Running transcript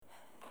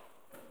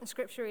The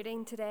scripture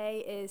reading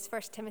today is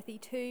 1 Timothy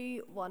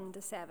 2,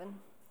 1-7.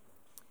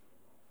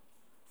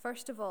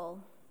 First of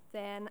all,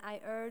 then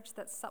I urge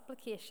that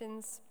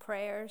supplications,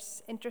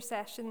 prayers,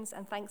 intercessions,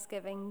 and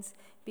thanksgivings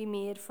be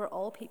made for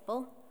all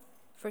people,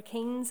 for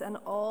kings and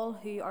all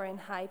who are in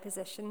high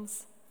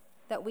positions,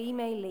 that we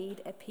may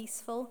lead a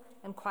peaceful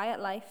and quiet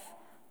life,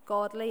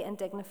 godly and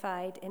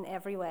dignified in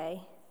every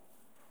way.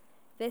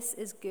 This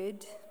is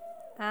good,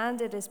 and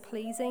it is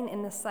pleasing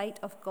in the sight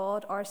of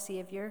God our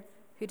Saviour,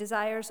 who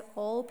desires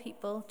all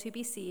people to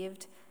be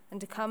saved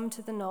and to come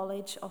to the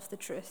knowledge of the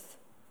truth.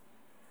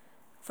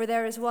 For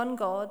there is one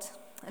God,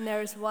 and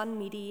there is one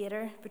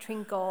mediator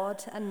between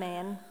God and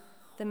men,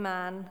 the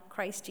man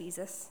Christ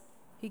Jesus,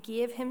 who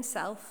gave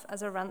himself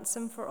as a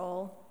ransom for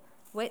all,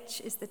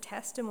 which is the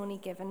testimony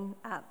given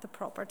at the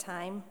proper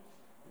time.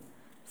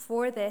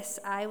 For this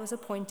I was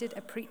appointed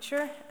a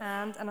preacher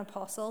and an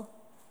apostle.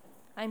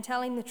 I am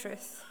telling the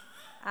truth,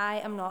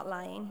 I am not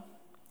lying.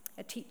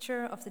 A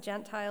teacher of the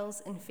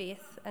Gentiles in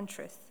faith and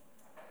truth.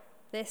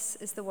 This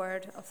is the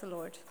word of the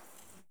Lord.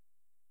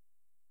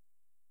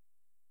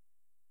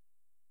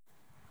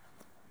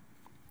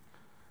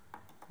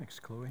 Thanks,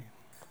 Chloe.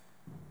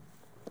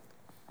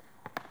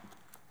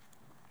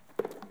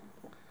 All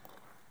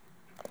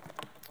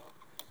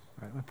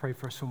right, I'm going to pray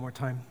for us one more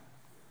time.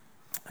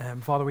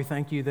 Father, we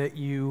thank you that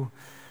you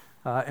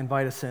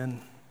invite us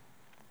in.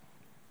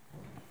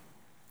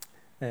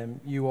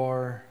 You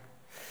are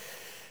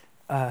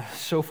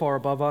so far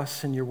above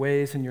us in your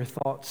ways and your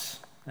thoughts,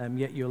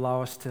 yet you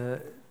allow us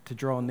to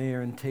draw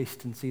near and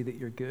taste and see that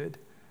you're good.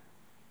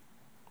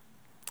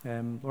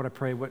 Lord, I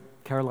pray what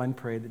Caroline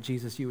prayed, that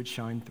Jesus, you would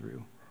shine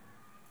through.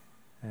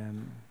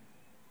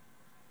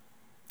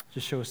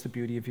 Just show us the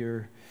beauty of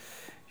your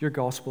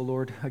gospel,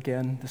 Lord,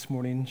 again this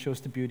morning. Show us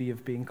the beauty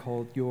of being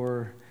called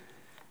your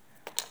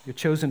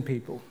chosen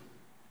people,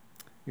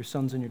 your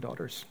sons and your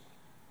daughters,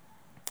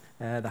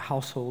 the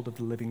household of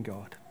the living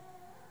God.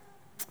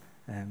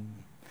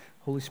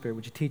 Holy Spirit,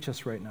 would you teach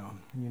us right now?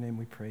 In your name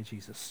we pray,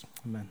 Jesus.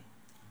 Amen.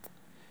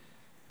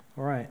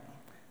 All right.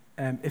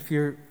 If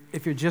you're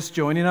just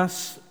joining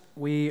us,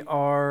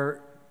 we're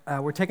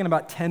taking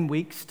about 10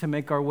 weeks to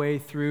make our way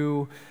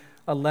through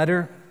a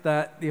letter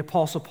that the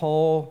Apostle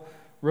Paul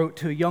wrote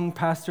to a young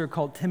pastor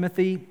called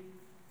Timothy,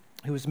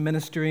 who was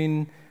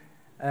ministering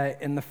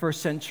in the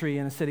first century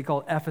in a city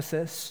called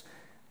Ephesus.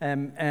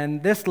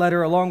 And this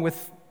letter, along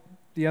with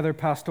the other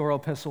pastoral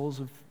epistles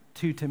of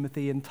 2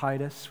 Timothy and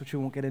Titus, which we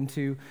won't get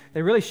into,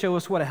 they really show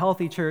us what a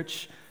healthy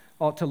church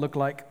ought to look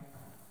like.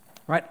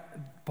 Right?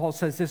 Paul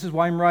says, this is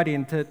why I'm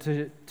writing,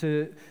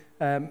 to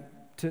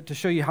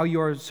show you how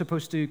you are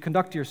supposed to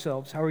conduct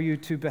yourselves. How are you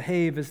to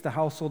behave as the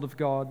household of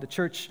God, the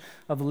church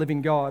of the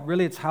living God?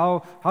 Really, it's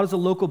how does a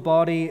local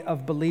body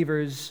of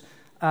believers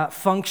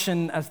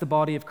function as the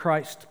body of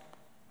Christ?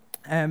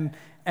 And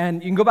you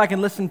can go back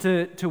and listen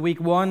to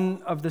week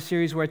 1 of the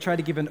series where I try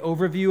to give an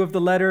overview of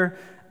the letter.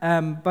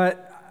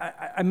 But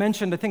I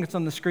mentioned, I think it's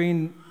on the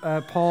screen,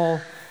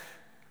 Paul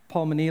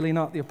Manili,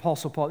 not the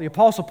Apostle Paul. The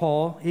Apostle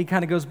Paul, he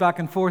kind of goes back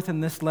and forth in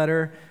this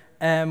letter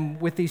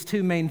with these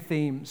two main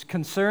themes: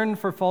 concern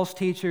for false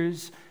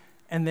teachers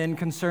and then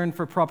concern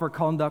for proper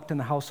conduct in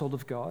the household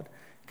of God.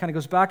 Kind of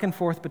goes back and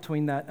forth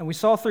between that. And we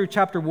saw through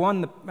chapter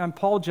 1, and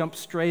Paul jumped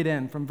straight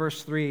in from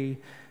verse 3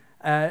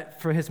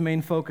 for his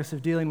main focus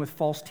of dealing with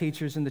false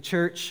teachers in the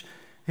church.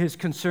 His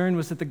concern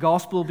was that the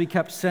gospel be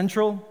kept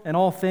central in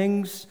all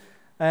things.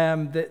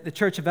 The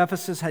church of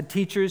Ephesus had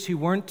teachers who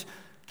weren't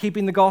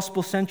keeping the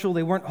gospel central.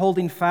 They weren't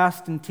holding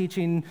fast and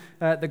teaching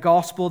the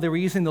gospel. They were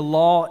using the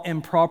law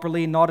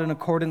improperly, not in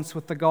accordance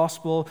with the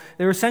gospel.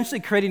 They were essentially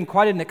creating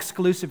quite an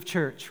exclusive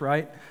church,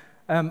 right?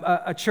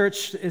 A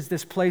church is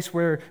this place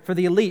where, for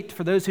the elite,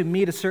 for those who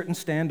meet a certain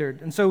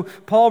standard. And so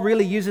Paul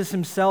really uses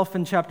himself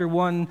in chapter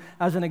 1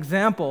 as an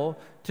example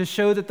to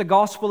show that the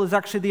gospel is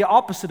actually the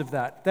opposite of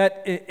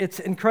that it's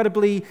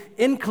incredibly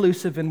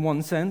inclusive in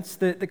one sense,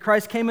 that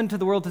Christ came into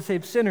the world to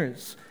save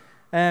sinners.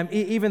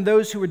 Even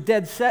those who were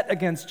dead set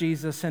against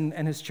Jesus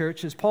and his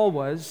church, as Paul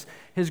was.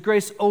 His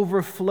grace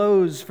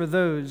overflows for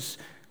those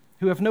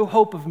who have no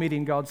hope of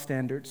meeting God's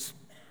standards.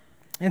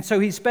 And so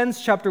he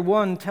spends chapter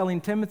 1 telling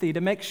Timothy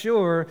to make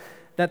sure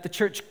that the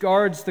church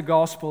guards the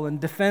gospel and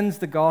defends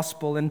the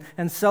gospel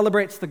and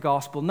celebrates the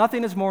gospel.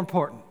 Nothing is more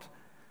important.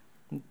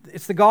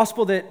 It's the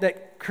gospel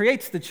that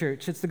creates the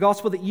church. It's the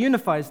gospel that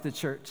unifies the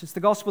church. It's the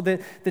gospel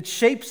that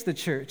shapes the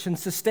church and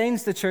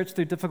sustains the church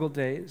through difficult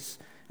days.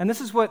 And this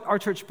is what our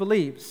church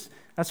believes.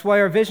 That's why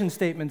our vision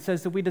statement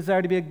says that we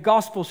desire to be a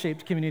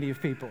gospel-shaped community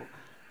of people.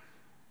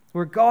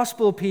 We're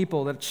gospel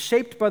people that's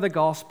shaped by the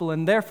gospel,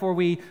 and therefore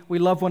we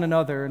love one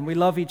another, and we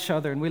love each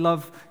other, and we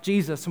love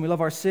Jesus, and we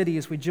love our city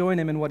as we join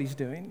him in what he's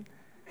doing.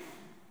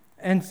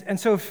 And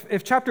so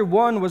if chapter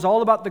 1 was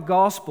all about the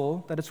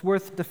gospel, that it's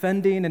worth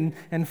defending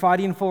and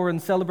fighting for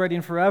and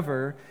celebrating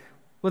forever,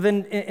 well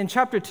then in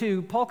chapter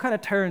 2, Paul kind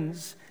of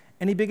turns,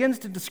 and he begins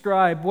to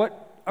describe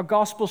what a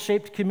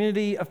gospel-shaped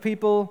community of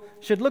people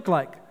should look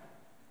like.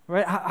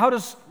 Right?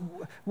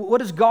 What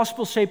does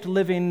gospel-shaped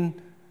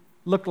living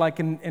look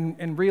like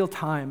in real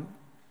time?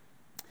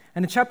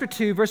 And in chapter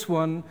 2, verse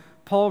 1,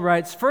 Paul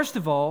writes, first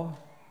of all,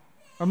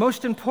 or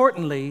most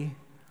importantly,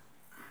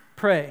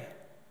 pray.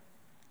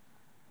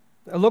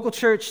 A local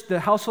church, the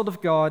household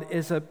of God,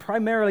 is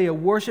primarily a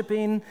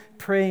worshiping,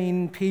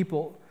 praying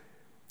people.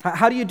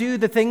 How do you do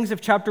the things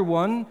of chapter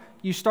 1?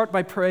 You start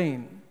by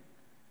praying.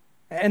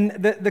 And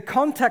the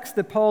context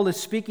that Paul is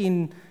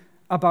speaking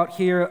about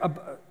here,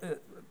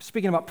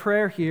 speaking about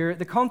prayer here,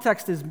 the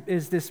context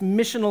is this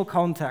missional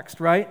context,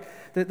 right?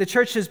 The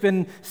church has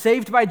been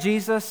saved by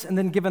Jesus and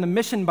then given a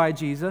mission by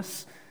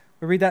Jesus.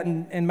 We read that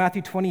in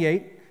Matthew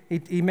 28.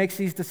 He makes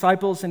these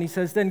disciples and he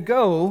says, then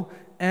go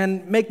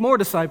and make more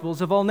disciples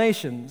of all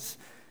nations,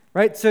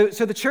 right? So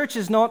the church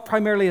is not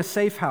primarily a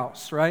safe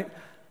house, right?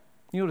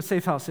 You know what a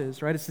safe house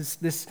is, right? It's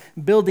this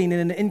building in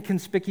an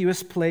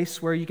inconspicuous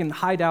place where you can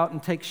hide out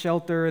and take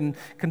shelter and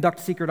conduct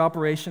secret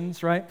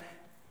operations, right?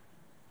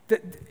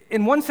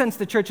 In one sense,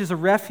 the church is a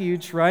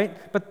refuge, right?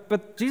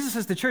 But Jesus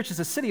says the church is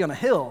a city on a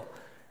hill,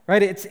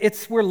 right?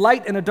 We're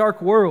light in a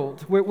dark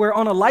world. We're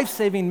on a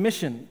life-saving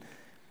mission.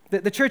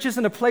 The church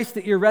isn't a place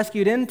that you're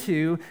rescued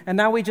into, and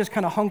now we just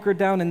kind of hunker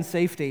down in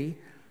safety.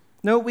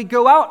 No, we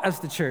go out as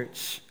the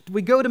church.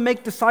 We go to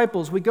make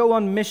disciples. We go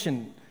on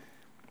mission.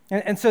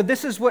 And so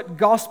this is what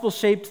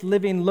gospel-shaped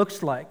living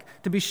looks like,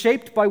 to be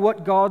shaped by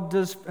what God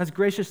has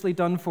graciously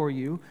done for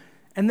you,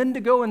 and then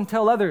to go and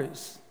tell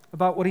others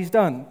about what he's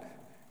done.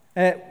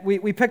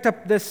 We picked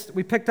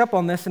up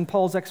on this in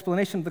Paul's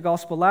explanation of the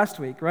gospel last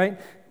week, right?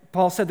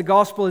 Paul said the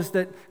gospel is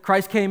that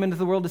Christ came into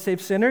the world to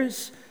save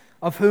sinners,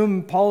 of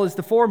whom Paul is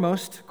the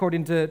foremost,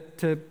 according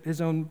to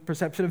his own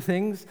perception of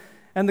things.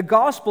 And the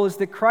gospel is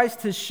that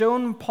Christ has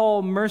shown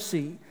Paul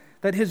mercy,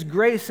 that his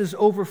grace has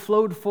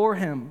overflowed for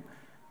him.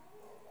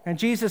 And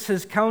Jesus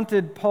has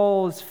counted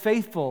Paul as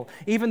faithful,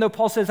 even though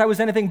Paul says, I was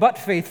anything but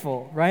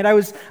faithful, right? I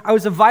was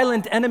a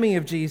violent enemy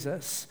of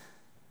Jesus.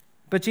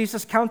 But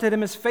Jesus counted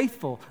him as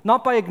faithful,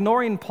 not by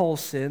ignoring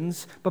Paul's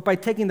sins, but by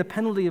taking the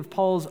penalty of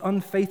Paul's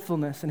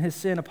unfaithfulness and his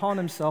sin upon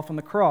himself on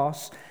the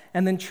cross,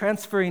 and then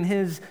transferring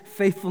his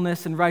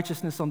faithfulness and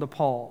righteousness onto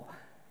Paul.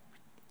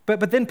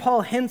 But then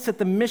Paul hints at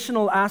the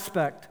missional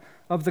aspect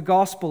of the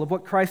gospel, of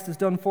what Christ has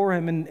done for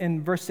him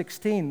in verse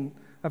 16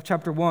 of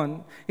chapter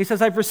 1. He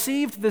says, I've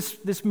received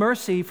this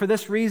mercy for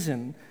this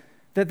reason,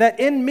 that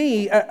in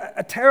me,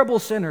 a terrible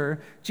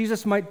sinner,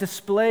 Jesus might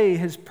display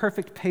his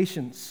perfect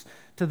patience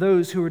to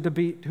those who are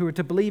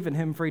to believe in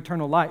him for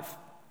eternal life.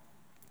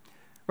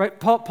 Right?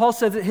 Paul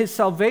says that his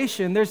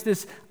salvation, there's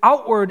this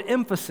outward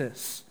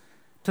emphasis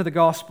to the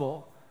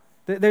gospel.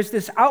 There's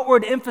this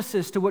outward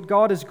emphasis to what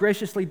God has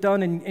graciously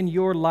done in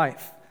your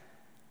life.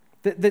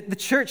 The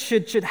church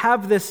should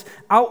have this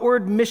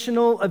outward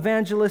missional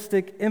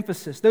evangelistic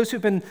emphasis. Those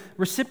who've been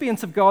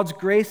recipients of God's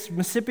grace,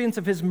 recipients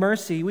of his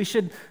mercy, we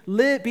should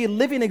be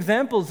living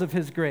examples of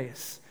his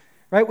grace.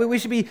 Right? We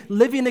should be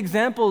living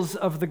examples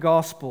of the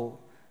gospel.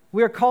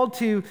 We are called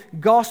to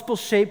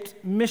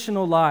gospel-shaped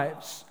missional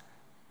lives.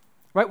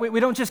 Right? We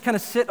don't just kind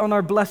of sit on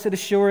our blessed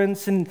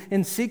assurance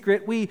in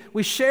secret.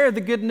 We share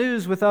the good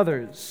news with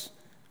others.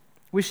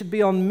 We should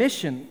be on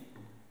mission.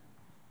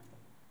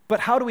 But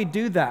how do we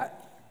do that?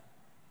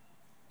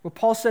 Well,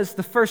 Paul says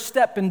the first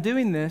step in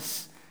doing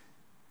this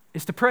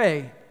is to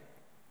pray.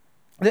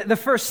 The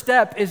first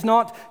step is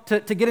not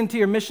to get into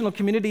your missional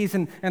communities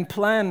and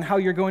plan how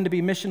you're going to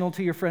be missional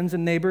to your friends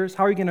and neighbors.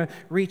 How are you going to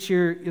reach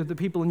the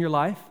people in your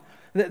life?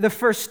 The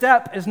first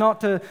step is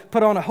not to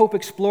put on a Hope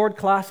Explored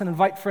class and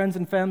invite friends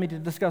and family to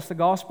discuss the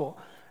gospel.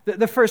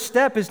 The first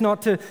step is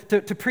not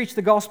to preach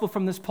the gospel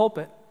from this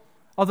pulpit.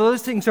 Although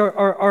those things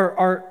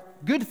are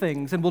good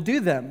things and we'll do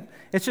them,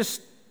 it's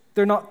just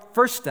they're not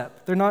first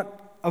step. They're not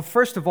of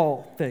first of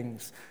all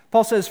things.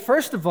 Paul says,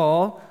 first of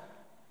all,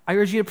 I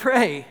urge you to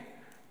pray.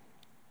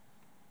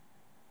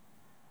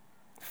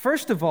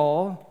 First of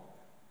all,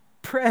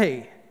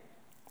 pray.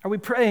 Are we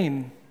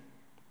praying?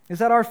 Is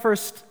that our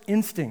first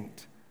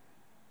instinct?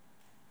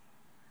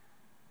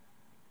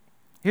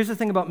 Here's the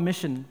thing about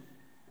mission,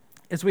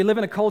 is we live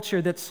in a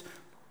culture that's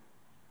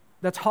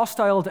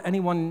hostile to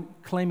anyone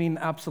claiming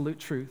absolute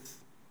truth.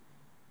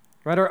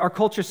 Right? Our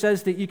culture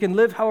says that you can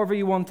live however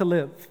you want to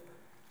live.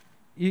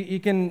 You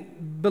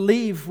can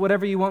believe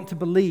whatever you want to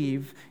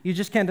believe. You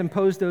just can't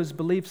impose those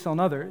beliefs on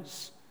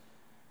others,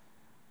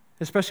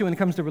 especially when it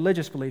comes to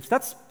religious beliefs.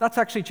 That's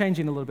actually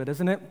changing a little bit,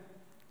 isn't it?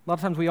 A lot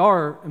of times we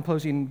are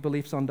imposing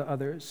beliefs onto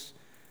others.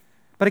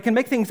 But it can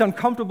make things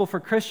uncomfortable for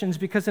Christians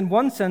because in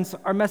one sense,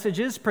 our message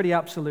is pretty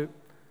absolute.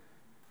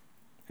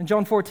 In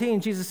John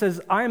 14, Jesus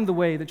says, I am the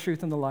way, the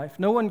truth, and the life.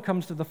 No one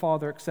comes to the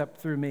Father except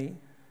through me.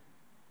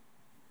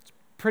 It's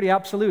pretty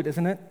absolute,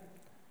 isn't it?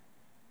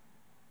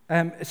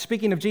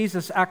 Speaking of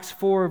Jesus, Acts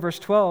 4, verse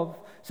 12,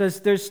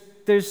 says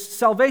there's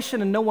salvation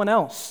in no one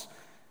else.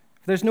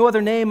 There's no other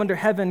name under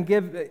heaven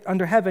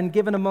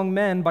given among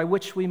men by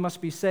which we must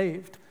be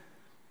saved.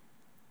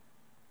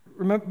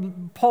 Remember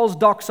Paul's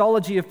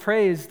doxology of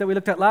praise that we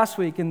looked at last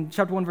week in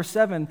chapter 1, verse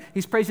 7.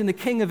 He's praising the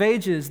King of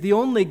ages, the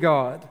only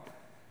God.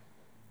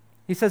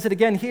 He says it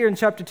again here in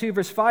chapter 2,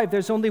 verse 5.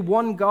 There's only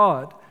one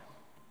God.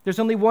 There's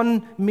only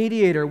one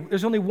mediator.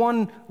 There's only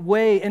one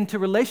way into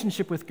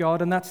relationship with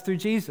God, and that's through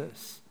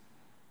Jesus.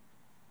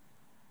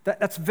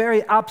 That's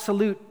very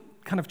absolute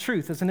kind of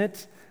truth, isn't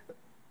it?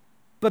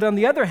 But on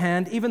the other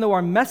hand, even though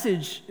our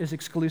message is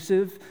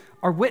exclusive,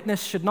 our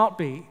witness should not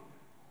be.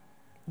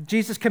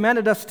 Jesus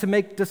commanded us to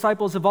make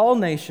disciples of all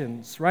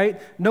nations,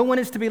 right? No one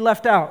is to be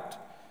left out,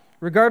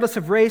 regardless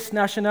of race,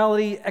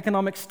 nationality,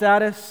 economic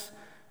status,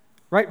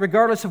 right?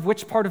 Regardless of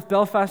which part of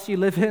Belfast you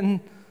live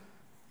in.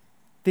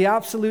 The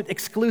absolute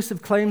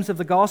exclusive claims of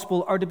the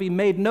gospel are to be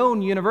made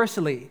known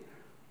universally.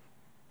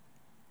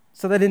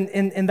 So that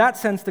in that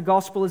sense, the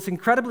gospel is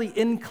incredibly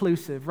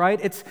inclusive, right?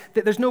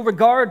 There's no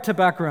regard to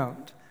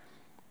background.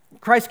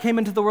 Christ came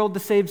into the world to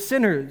save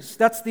sinners.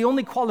 That's the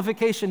only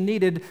qualification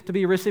needed to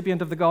be a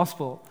recipient of the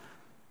gospel.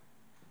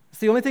 It's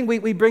the only thing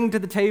we bring to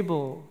the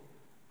table.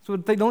 So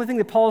the only thing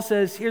that Paul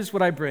says, here's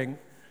what I bring.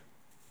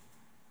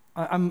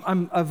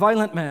 I'm a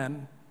violent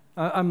man.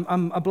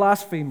 I'm a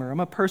blasphemer. I'm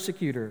a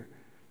persecutor.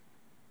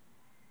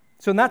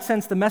 So in that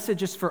sense, the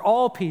message is for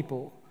all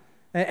people.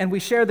 And we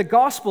share the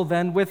gospel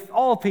then with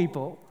all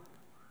people.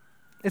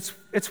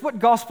 It's what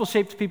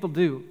gospel-shaped people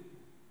do.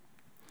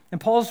 And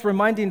Paul's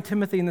reminding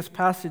Timothy in this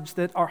passage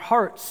that our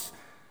hearts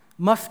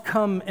must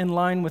come in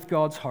line with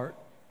God's heart.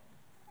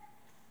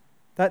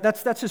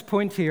 That's his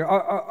point here,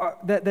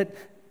 that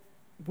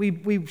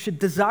we should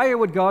desire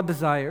what God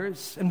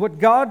desires, and what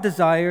God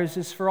desires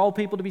is for all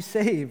people to be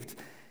saved.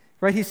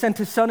 Right? He sent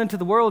his Son into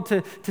the world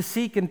to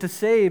seek and to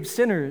save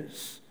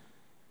sinners.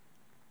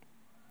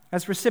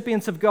 As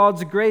recipients of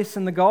God's grace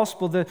in the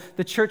gospel,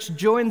 the church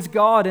joins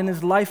God in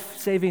his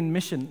life-saving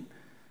mission.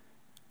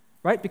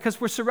 Right? Because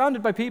we're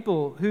surrounded by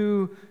people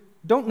who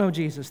don't know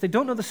Jesus. They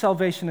don't know the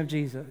salvation of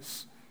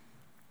Jesus.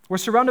 We're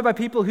surrounded by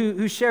people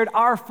who shared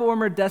our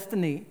former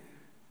destiny,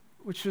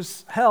 which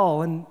was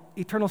hell and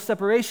eternal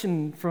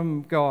separation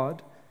from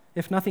God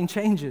if nothing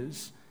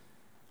changes.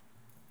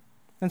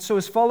 And so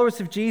as followers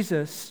of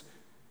Jesus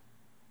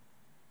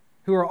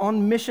who are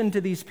on mission to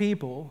these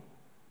people,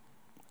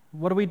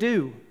 what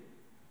do?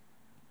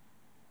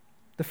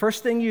 The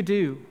first thing you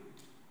do,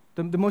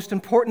 the most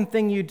important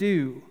thing you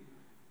do,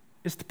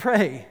 is to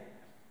pray.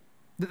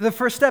 The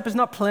first step is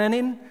not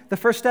planning. The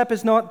first step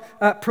is not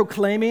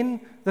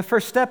proclaiming. The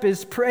first step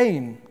is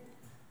praying.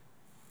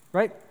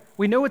 Right?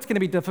 We know it's going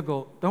to be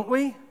difficult, don't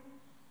we?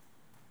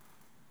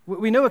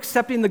 We know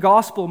accepting the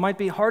gospel might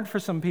be hard for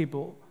some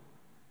people.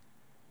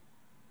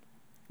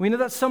 We know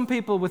that some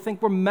people would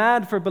think we're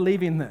mad for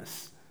believing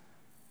this.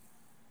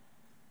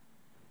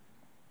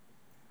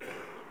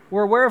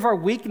 We're aware of our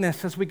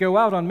weakness as we go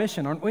out on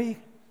mission, aren't we?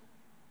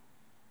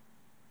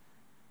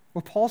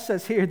 Well, Paul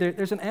says here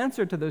there's an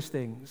answer to those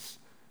things.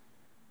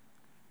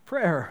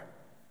 Prayer.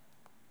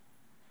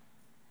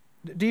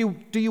 Do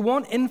you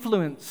want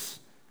influence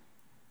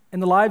in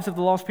the lives of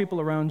the lost people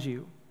around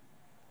you?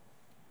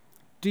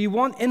 Do you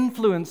want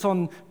influence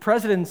on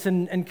presidents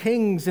and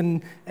kings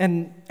and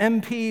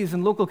MPs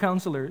and local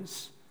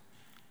councillors?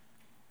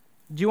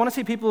 Do you want to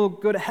see people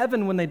go to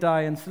heaven when they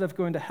die instead of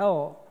going to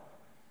hell?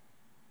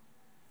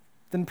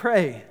 Then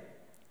pray.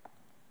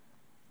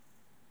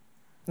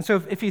 And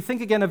so if you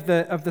think again of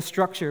the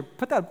structure,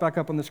 put that back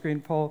up on the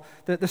screen, Paul,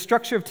 the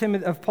structure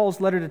of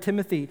Paul's letter to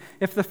Timothy.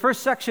 If the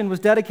first section was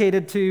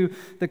dedicated to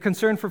the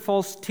concern for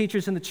false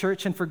teachers in the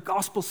church and for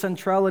gospel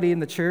centrality in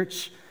the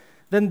church,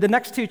 then the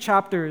next two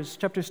chapters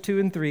 2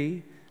 and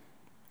 3,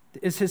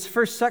 is his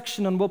first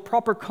section on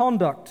proper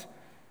conduct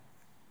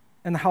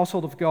in the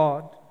household of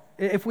God.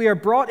 If we are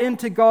brought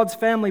into God's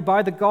family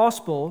by the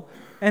gospel,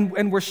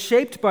 and we're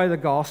shaped by the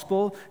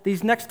gospel,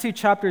 these next two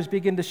chapters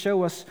begin to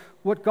show us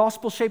what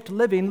gospel-shaped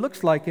living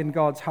looks like in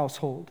God's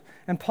household.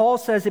 And Paul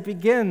says it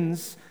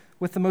begins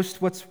with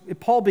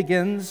Paul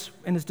begins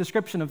in his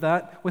description of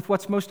that with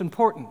what's most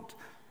important,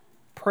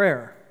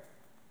 prayer.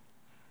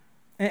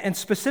 And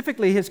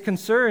specifically his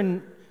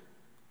concern,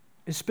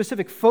 his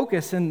specific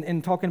focus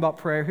in talking about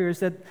prayer here is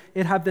that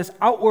it have this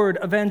outward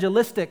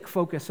evangelistic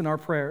focus in our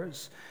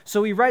prayers.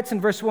 So he writes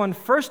in verse 1,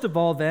 "First of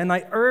all then,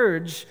 I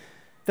urge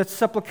that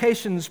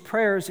supplications,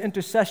 prayers,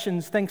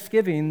 intercessions,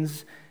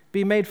 thanksgivings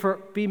be made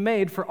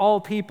for all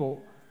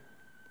people,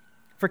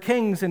 for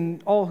kings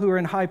and all who are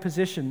in high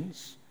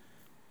positions."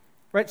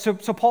 Right? So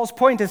Paul's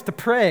point is to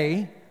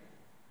pray,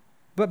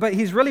 but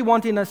he's really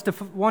wanting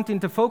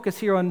to focus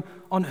here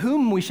on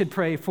whom we should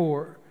pray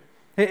for.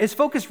 His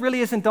focus really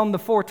isn't on the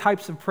four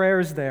types of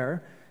prayers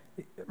there,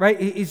 right?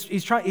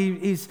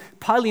 He's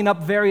piling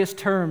up various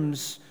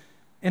terms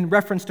in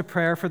reference to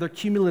prayer for their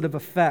cumulative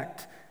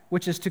effect,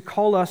 which is to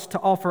call us to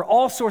offer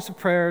all sorts of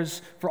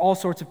prayers for all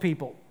sorts of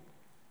people.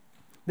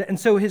 And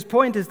so his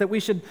point is that we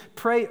should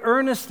pray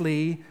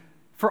earnestly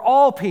for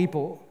all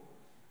people.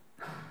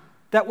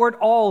 That word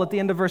all at the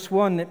end of verse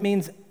 1, it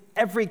means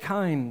every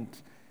kind,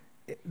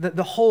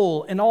 the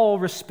whole, in all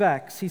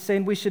respects. He's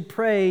saying we should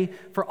pray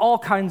for all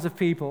kinds of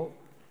people.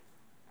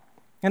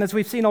 And as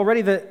we've seen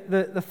already,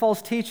 the false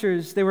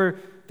teachers, they were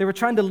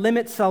trying to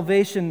limit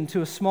salvation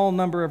to a small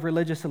number of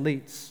religious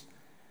elites.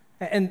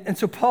 And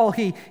so Paul,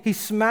 he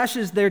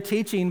smashes their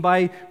teaching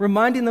by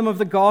reminding them of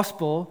the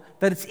gospel,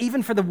 that it's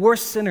even for the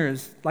worst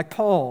sinners, like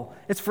Paul.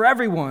 It's for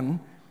everyone.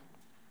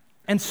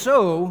 And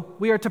so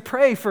we are to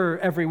pray for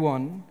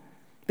everyone.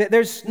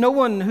 There's no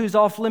one who's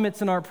off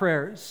limits in our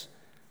prayers.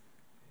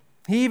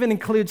 He even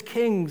includes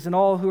kings and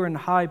all who are in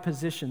high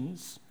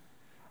positions,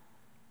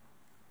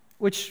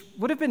 which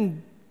would have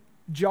been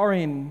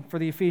jarring for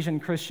the Ephesian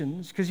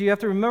Christians, because you have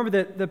to remember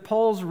that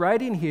Paul's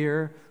writing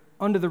here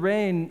under the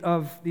reign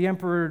of the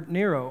Emperor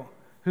Nero,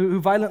 who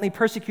violently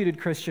persecuted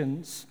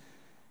Christians.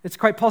 It's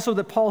quite possible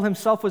that Paul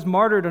himself was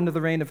martyred under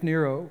the reign of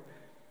Nero.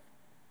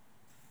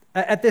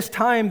 At this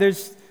time,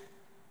 there's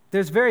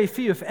very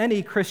few, if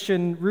any,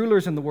 Christian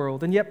rulers in the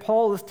world, and yet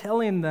Paul is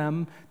telling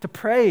them to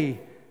pray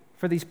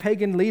for these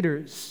pagan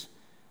leaders.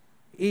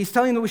 He's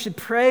telling them we should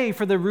pray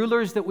for the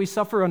rulers that we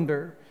suffer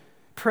under.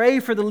 Pray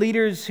for the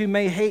leaders who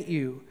may hate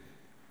you.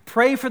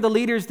 Pray for the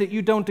leaders that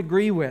you don't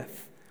agree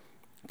with.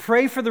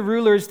 Pray for the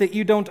rulers that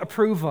you don't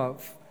approve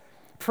of.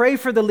 Pray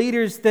for the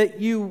leaders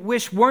that you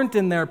wish weren't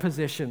in their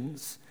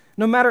positions.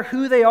 No matter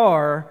who they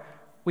are,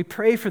 we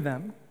pray for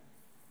them.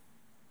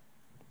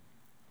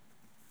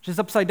 Which is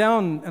upside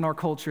down in our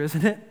culture,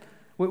 isn't it?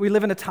 We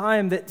live in a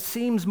time that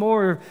seems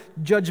more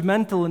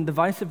judgmental and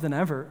divisive than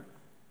ever.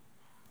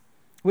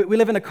 We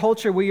live in a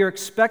culture where you're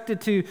expected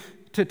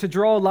to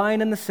draw a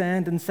line in the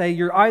sand and say,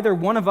 you're either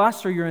one of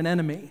us or you're an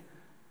enemy.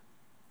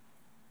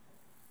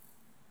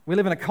 We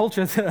live in a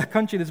culture, a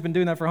country that's been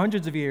doing that for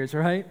hundreds of years,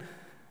 right?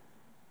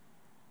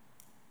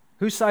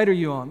 Whose side are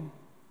you on?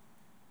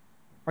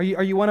 Are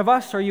you one of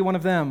us or are you one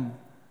of them?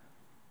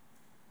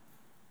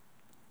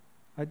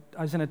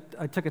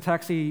 I took a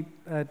taxi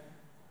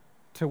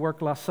to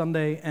work last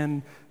Sunday,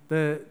 and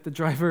the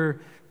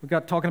driver, we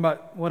got talking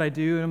about what I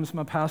do, and I'm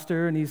a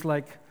pastor, and he's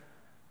like,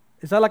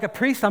 is that like a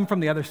priest? I'm from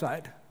the other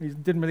side. He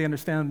didn't really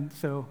understand,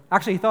 so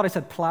actually he thought I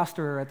said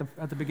plasterer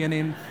at the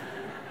beginning.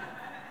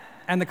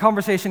 And the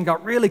conversation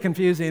got really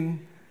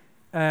confusing,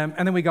 and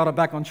then we got it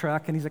back on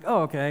track, and he's like,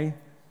 oh, okay,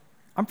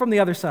 I'm from the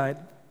other side.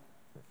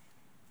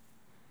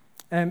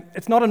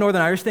 It's not a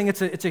Northern Irish thing,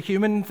 it's a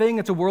human thing,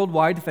 it's a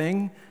worldwide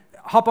thing.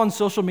 Hop on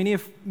social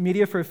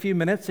media for a few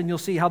minutes, and you'll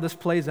see how this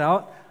plays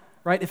out,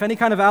 right? If any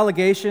kind of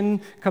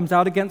allegation comes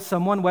out against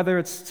someone, whether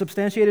it's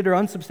substantiated or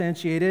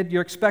unsubstantiated,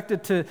 you're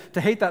expected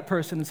to hate that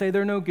person and say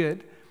they're no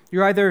good.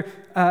 You're either,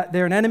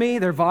 they're an enemy,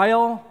 they're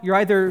vile, you're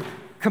either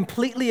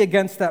completely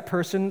against that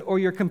person or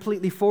you're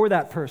completely for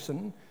that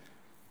person.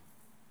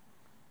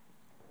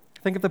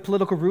 Think of the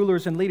political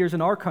rulers and leaders in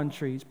our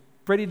countries.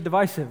 Pretty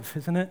divisive,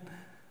 isn't it?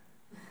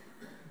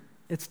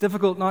 It's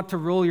difficult not to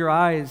roll your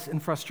eyes in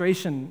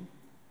frustration.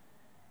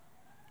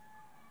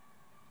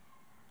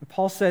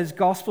 Paul says,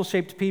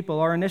 gospel-shaped people,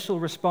 our initial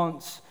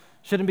response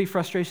shouldn't be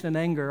frustration and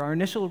anger. Our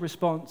initial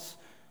response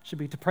should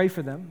be to pray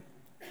for them.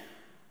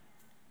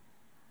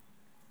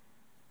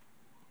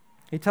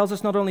 He tells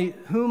us not only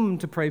whom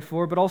to pray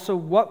for, but also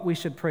what we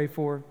should pray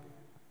for.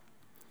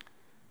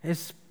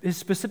 His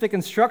specific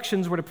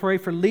instructions were to pray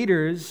for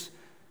leaders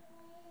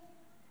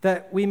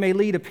that we may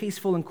lead a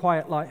peaceful and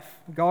quiet life,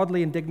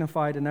 godly and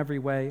dignified in every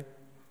way.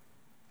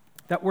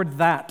 That word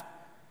 "that,"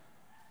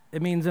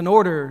 it means in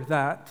order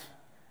that,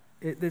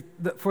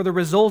 for the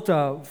result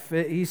of.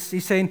 He's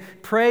saying,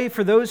 pray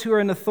for those who are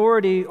in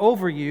authority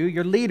over you,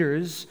 your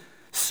leaders,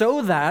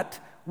 so that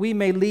we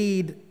may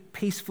lead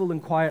peaceful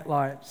and quiet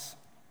lives.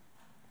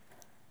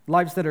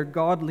 Lives that are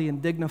godly and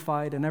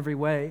dignified in every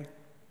way.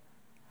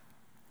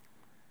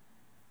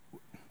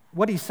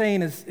 What he's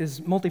saying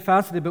is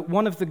multifaceted, but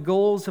one of the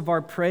goals of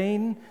our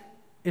praying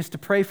is to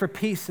pray for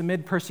peace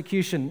amid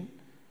persecution.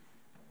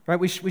 Right?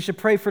 We should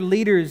pray for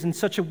leaders in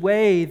such a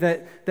way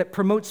that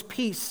promotes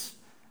peace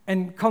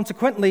and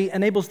consequently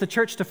enables the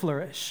church to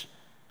flourish.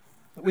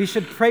 We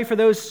should pray for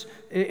those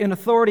in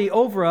authority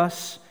over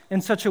us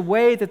in such a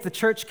way that the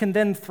church can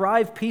then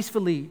thrive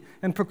peacefully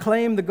and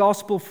proclaim the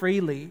gospel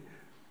freely.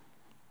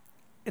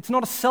 It's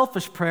not a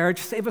selfish prayer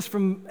to save us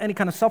from any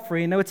kind of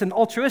suffering. No, it's an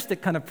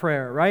altruistic kind of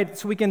prayer, right?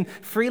 So we can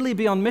freely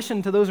be on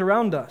mission to those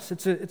around us.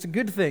 It's a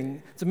good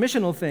thing. It's a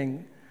missional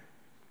thing.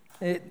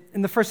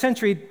 In the first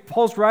century,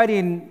 Paul's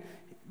writing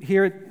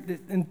here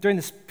during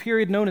this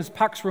period known as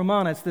Pax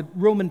Romana. It's the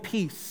Roman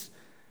peace,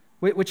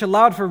 which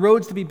allowed for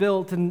roads to be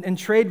built and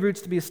trade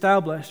routes to be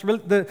established.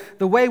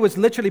 The way was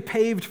literally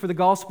paved for the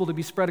gospel to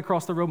be spread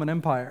across the Roman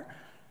Empire.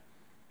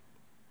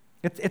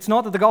 It's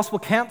not that the gospel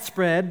can't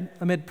spread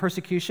amid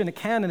persecution. It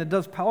can, and it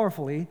does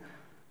powerfully.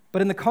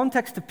 But in the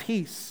context of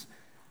peace,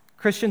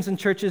 Christians and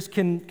churches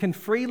can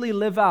freely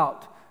live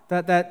out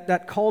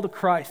that call to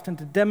Christ and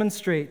to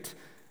demonstrate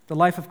the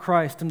life of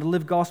Christ and to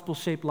live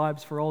gospel-shaped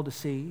lives for all to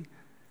see.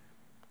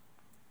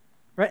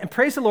 Right? And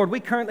praise the Lord, we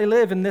currently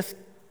live in this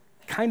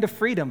kind of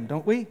freedom,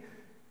 don't we?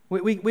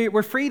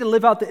 We're free to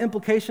live out the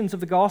implications of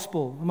the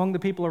gospel among the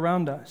people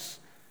around us,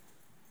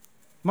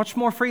 much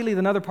more freely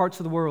than other parts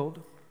of the world.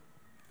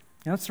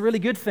 And that's a really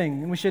good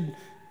thing, and we should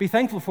be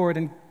thankful for it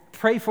and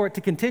pray for it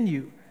to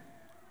continue.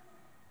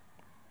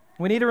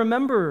 We need to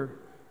remember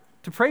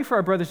to pray for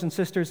our brothers and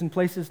sisters in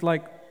places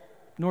like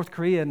North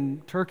Korea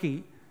and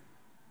Turkey,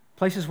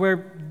 places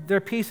where their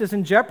peace is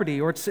in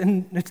jeopardy or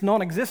it's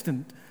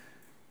non-existent.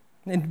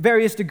 In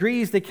various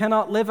degrees, they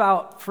cannot live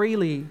out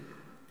freely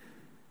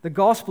the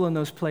gospel in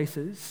those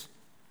places.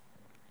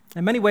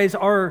 In many ways,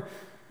 our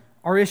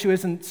issue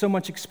isn't so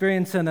much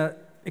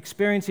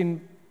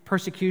experiencing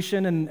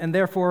persecution, and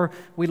therefore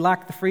we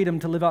lack the freedom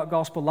to live out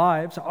gospel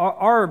lives.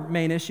 Our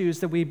main issue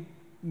is that we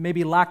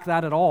maybe lack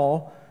that at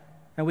all,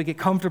 and we get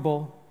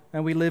comfortable,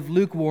 and we live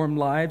lukewarm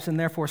lives, and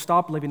therefore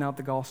stop living out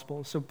the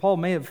gospel. So Paul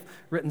may have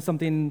written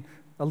something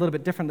a little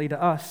bit differently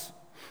to us.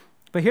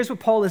 But here's what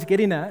Paul is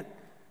getting at,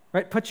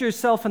 right? Put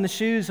yourself in the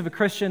shoes of a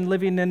Christian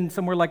living in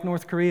somewhere like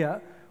North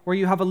Korea, where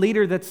you have a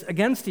leader that's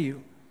against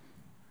you.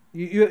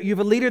 You have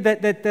a leader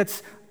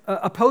that's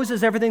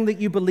opposes everything that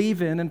you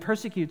believe in and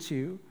persecutes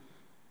you.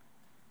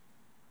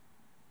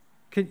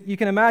 You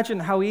can imagine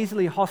how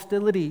easily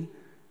hostility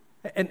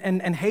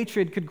and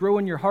hatred could grow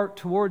in your heart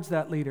towards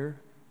that leader.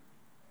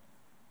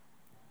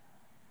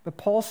 But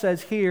Paul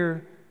says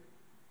here,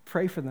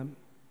 pray for them.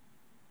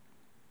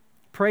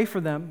 Pray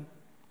for them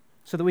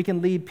so that we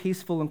can lead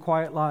peaceful and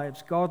quiet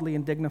lives, godly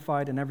and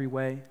dignified in every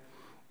way.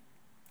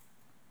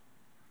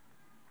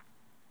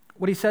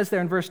 What he says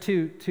there in verse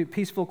 2, to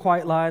peaceful,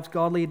 quiet lives,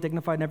 godly and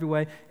dignified in every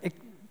way, it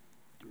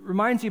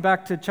reminds you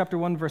back to chapter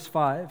 1, verse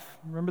 5.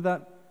 Remember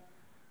that?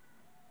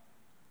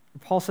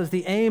 Paul says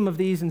the aim of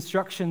these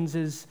instructions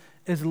is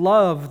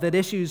love that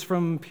issues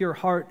from pure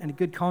heart and a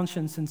good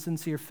conscience and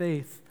sincere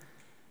faith.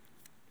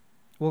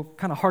 We'll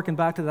kind of hearken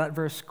back to that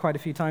verse quite a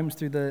few times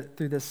through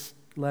this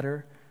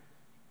letter.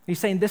 He's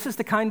saying this is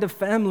the kind of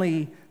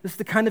family, this is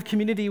the kind of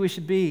community we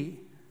should be,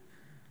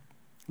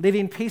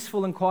 leading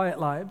peaceful and quiet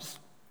lives,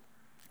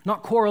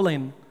 not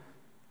quarreling,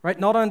 right?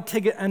 Not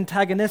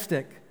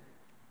antagonistic,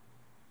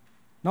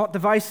 not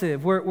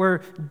divisive. We're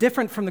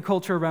different from the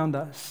culture around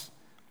us.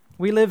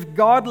 We live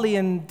godly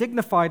and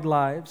dignified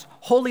lives,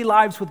 holy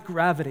lives with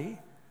gravity,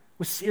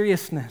 with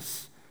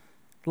seriousness,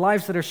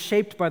 lives that are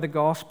shaped by the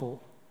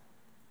gospel.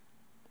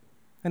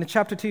 And in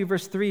chapter 2,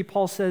 verse 3,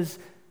 Paul says,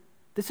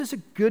 this is a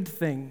good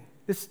thing.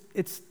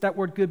 That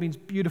word good means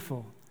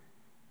beautiful.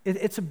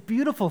 It's a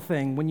beautiful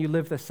thing when you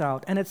live this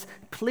out, and it's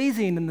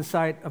pleasing in the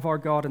sight of our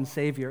God and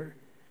Savior.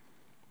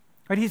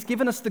 Right? He's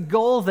given us the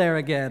goal there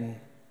again,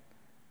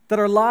 that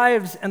our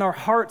lives and our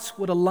hearts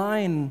would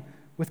align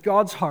with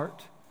God's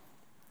heart,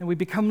 and we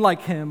become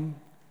like Him.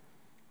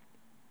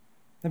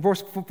 And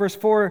verse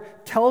 4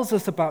 tells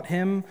us about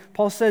Him.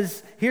 Paul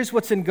says, here's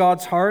what's in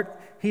God's heart.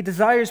 He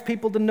desires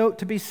people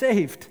to be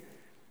saved.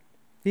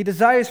 He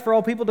desires for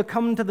all people to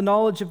come to the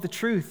knowledge of the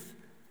truth.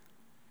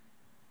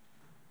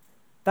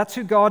 That's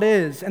who God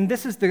is. And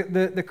this is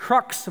the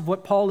crux of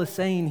what Paul is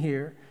saying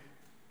here.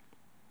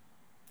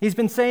 He's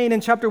been saying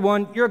in chapter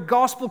 1, you're a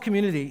gospel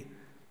community.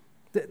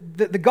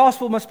 The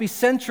gospel must be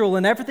central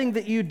in everything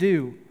that you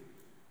do.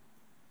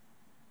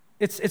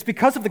 It's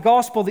because of the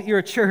gospel that you're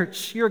a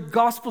church. You're a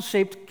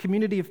gospel-shaped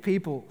community of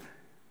people.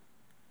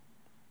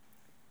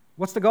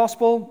 What's the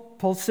gospel?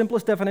 Paul's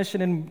simplest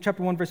definition in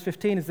chapter 1, verse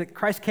 15 is that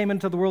Christ came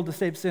into the world to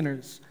save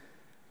sinners.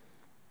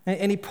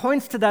 And he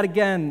points to that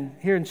again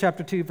here in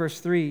chapter 2, verse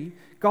 3.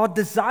 God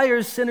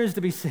desires sinners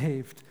to be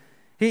saved.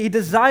 He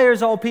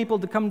desires all people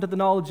to come to the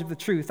knowledge of the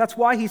truth. That's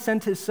why he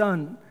sent his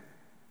Son.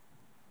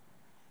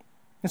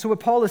 And so what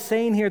Paul is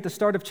saying here at the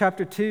start of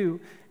chapter 2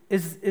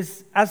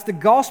 is as the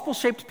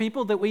gospel-shaped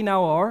people that we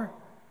now are,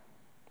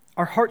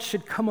 our hearts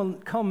should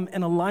come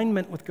in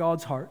alignment with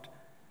God's heart.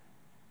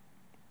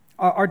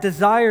 Our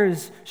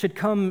desires should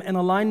come in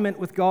alignment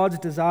with God's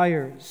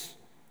desires.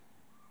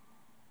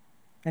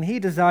 And he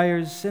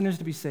desires sinners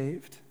to be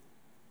saved.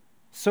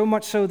 So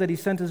much so that he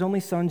sent his only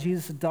Son,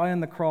 Jesus, to die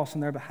on the cross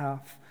on their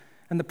behalf.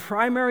 And the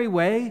primary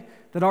way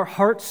that our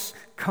hearts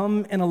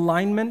come in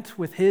alignment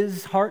with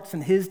his hearts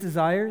and his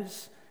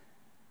desires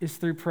is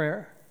through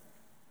prayer.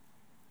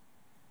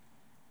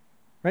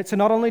 Right? So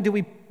not only do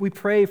we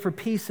pray for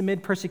peace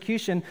amid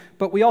persecution,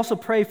 but we also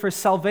pray for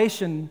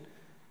salvation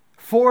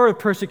for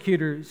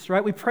persecutors,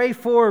 right? We pray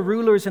for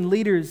rulers and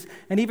leaders,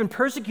 and even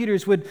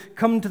persecutors would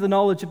come to the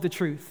knowledge of the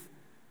truth.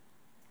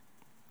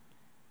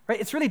 Right?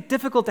 It's really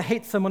difficult to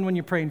hate someone when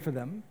you're praying for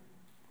them.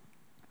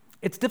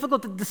 It's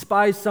difficult to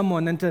despise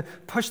someone and to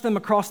push them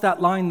across that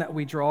line that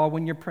we draw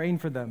when you're praying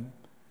for them.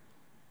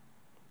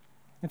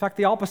 In fact,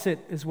 the opposite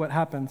is what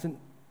happens. And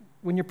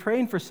when you're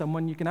praying for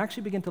someone, you can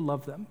actually begin to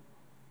love them.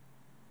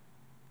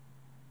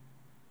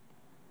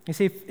 You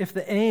see, if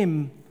the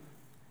aim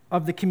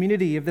of the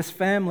community, of this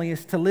family,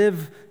 is to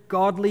live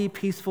godly,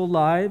 peaceful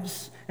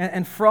lives,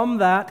 and from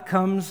that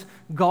comes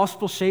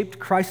gospel-shaped,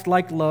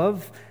 Christ-like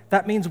love,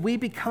 that means we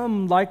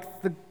become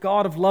like the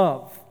God of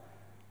love.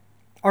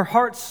 Our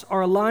hearts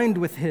are aligned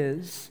with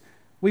his.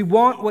 We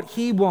want what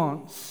he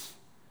wants.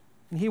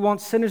 And he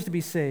wants sinners to be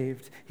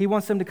saved. He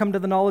wants them to come to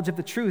the knowledge of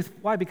the truth.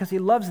 Why? Because he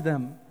loves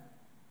them.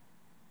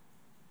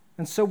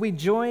 And so we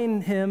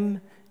join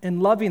him in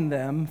loving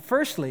them,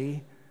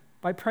 firstly,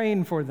 by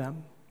praying for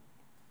them.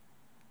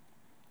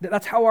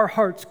 That's how our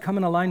hearts come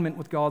in alignment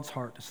with God's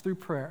heart. It's through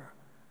prayer.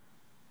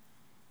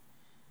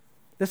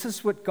 This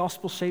is what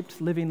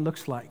gospel-shaped living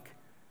looks like.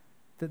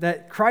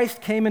 that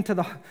Christ came into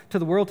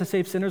the world to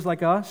save sinners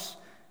like us,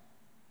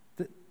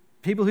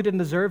 people who didn't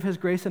deserve his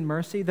grace and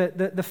mercy,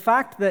 the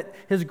fact that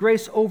his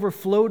grace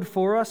overflowed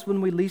for us when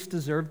we least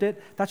deserved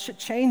it, that should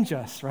change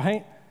us,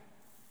 right?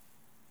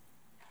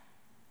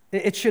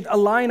 It should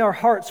align our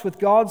hearts with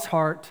God's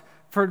heart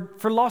for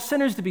lost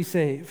sinners to be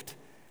saved,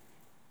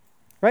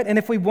 right? And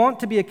if we want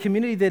to be a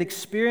community that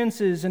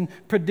experiences and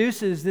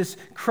produces this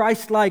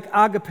Christ-like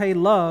agape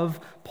love,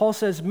 Paul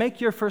says, make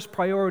your first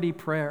priority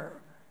prayer.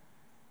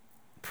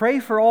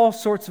 Pray for all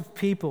sorts of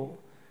people.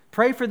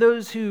 Pray for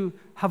those who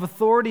have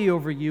authority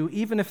over you,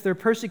 even if they're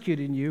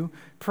persecuting you.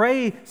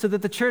 Pray so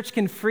that the church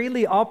can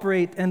freely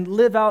operate and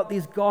live out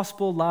these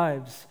gospel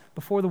lives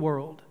before the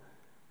world.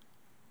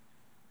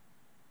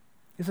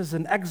 This is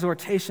an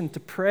exhortation to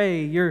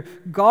pray. You're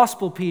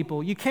gospel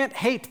people. You can't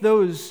hate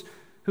those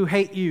who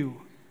hate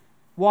you.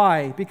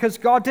 Why? Because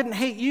God didn't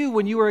hate you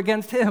when you were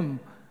against him.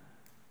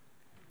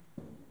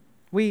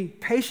 We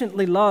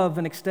patiently love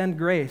and extend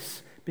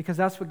grace because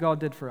that's what God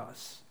did for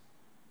us.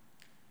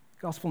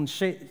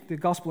 The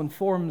gospel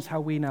informs how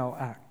we now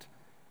act.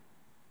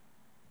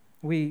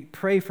 We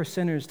pray for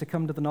sinners to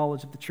come to the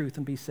knowledge of the truth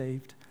and be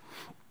saved.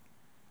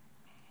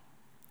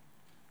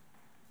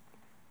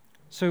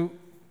 So,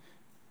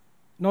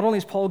 not only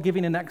is Paul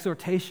giving an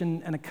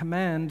exhortation and a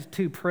command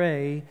to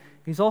pray,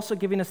 he's also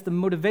giving us the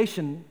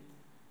motivation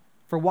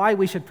for why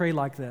we should pray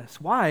like this.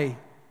 Why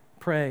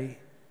pray?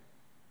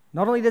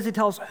 Not only does he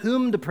tell us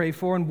whom to pray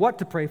for and what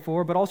to pray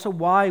for, but also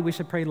why we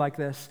should pray like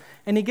this.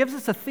 And he gives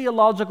us a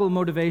theological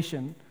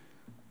motivation.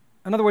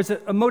 In other words,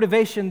 a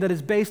motivation that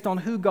is based on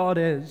who God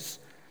is.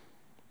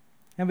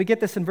 And we get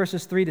this in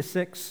verses 3 to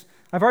 6.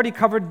 I've already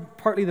covered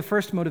partly the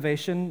first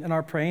motivation in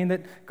our praying,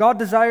 that God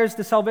desires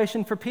the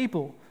salvation for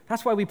people.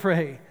 That's why we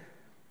pray.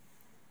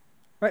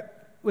 Right?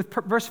 With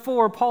verse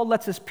 4, Paul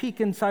lets us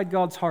peek inside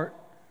God's heart.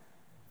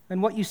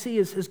 And what you see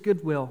is his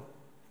goodwill.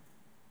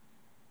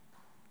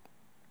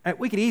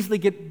 We could easily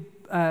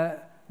get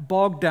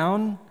bogged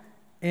down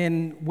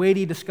in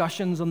weighty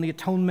discussions on the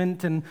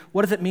atonement and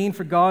what does it mean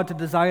for God to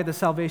desire the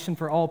salvation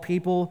for all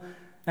people.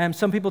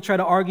 Some people try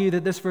to argue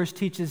that this verse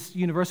teaches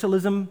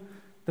universalism,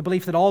 the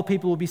belief that all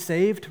people will be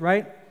saved,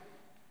 right?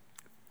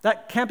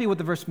 That can't be what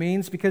the verse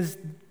means because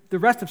the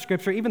rest of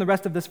Scripture, even the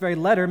rest of this very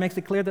letter, makes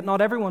it clear that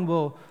not everyone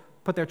will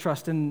put their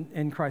trust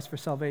in Christ for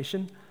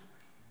salvation.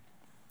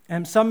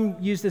 And some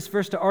use this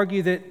verse to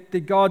argue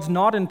that God's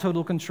not in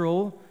total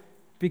control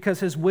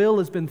because his will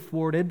has been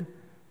thwarted,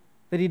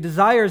 that he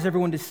desires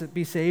everyone to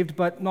be saved,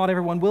 but not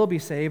everyone will be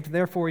saved,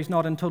 therefore he's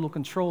not in total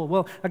control.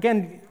 Well,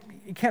 again,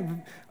 you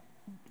can't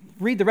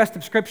read the rest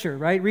of Scripture,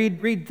 right?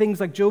 Read things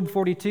like Job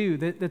 42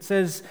 that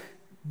says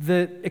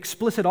the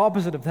explicit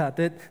opposite of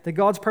that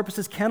God's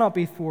purposes cannot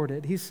be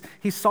thwarted. He's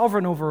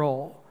sovereign over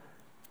all.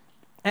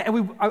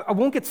 And I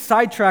won't get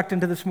sidetracked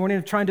into this morning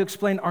of trying to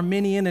explain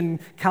Arminian and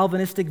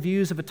Calvinistic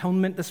views of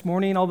atonement this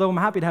morning, although I'm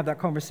happy to have that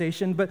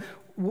conversation. But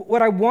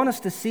what I want us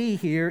to see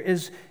here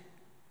is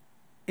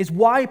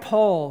why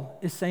Paul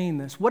is saying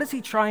this. What is he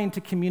trying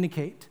to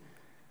communicate?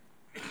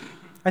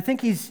 I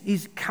think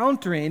he's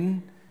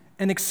countering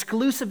an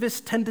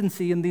exclusivist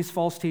tendency in these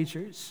false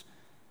teachers.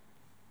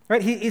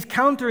 Right? He's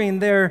countering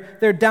their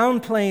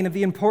downplaying of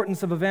the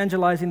importance of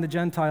evangelizing the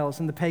Gentiles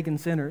and the pagan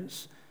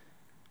sinners.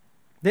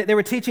 They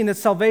were teaching that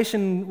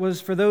salvation was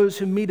for those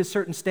who meet a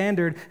certain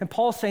standard, and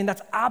Paul's saying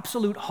that's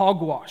absolute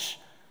hogwash.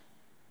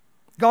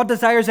 God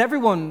desires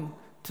everyone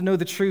to know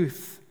the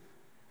truth.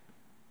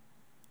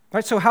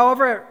 Right? So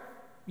however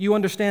you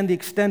understand the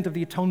extent of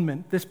the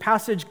atonement, this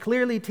passage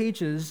clearly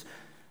teaches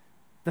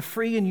the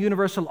free and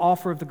universal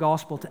offer of the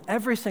gospel to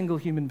every single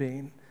human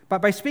being.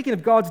 But by speaking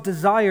of God's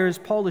desires,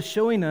 Paul is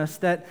showing us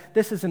that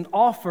this is an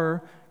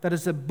offer that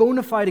is a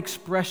bona fide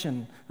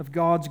expression of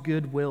God's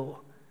good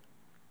will.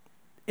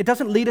 It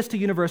doesn't lead us to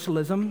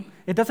universalism.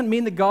 It doesn't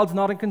mean that God's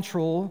not in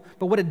control.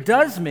 But what it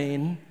does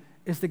mean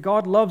is that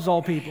God loves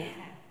all people.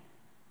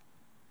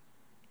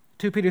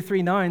 2 Peter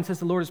 3:9 says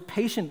the Lord is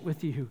patient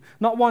with you,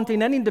 not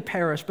wanting any to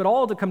perish, but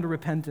all to come to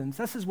repentance.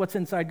 This is what's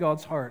inside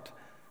God's heart.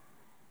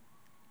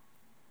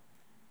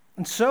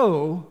 And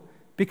so,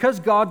 because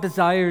God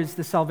desires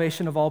the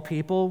salvation of all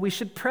people, we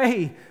should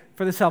pray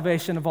for the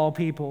salvation of all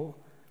people.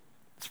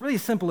 It's really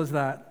as simple as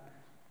that.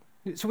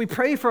 So we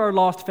pray for our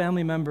lost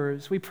family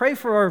members. We pray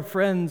for our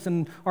friends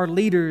and our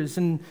leaders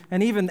and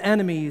even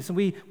enemies. And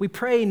we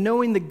pray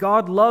knowing that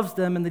God loves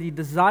them and that he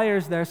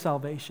desires their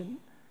salvation.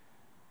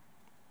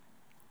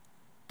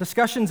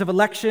 Discussions of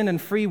election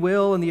and free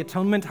will and the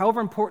atonement,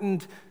 however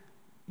important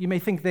you may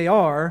think they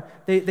are,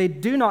 they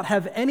do not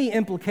have any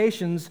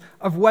implications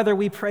of whether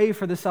we pray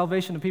for the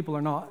salvation of people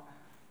or not.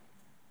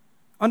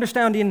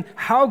 Understanding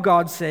how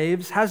God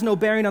saves has no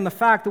bearing on the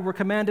fact that we're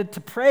commanded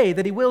to pray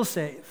that he will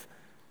save.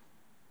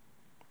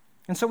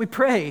 And so we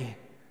pray,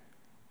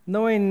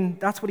 knowing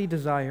that's what he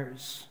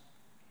desires.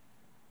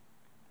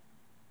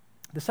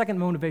 The second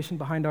motivation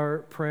behind our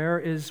prayer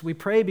is we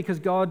pray because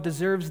God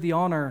deserves the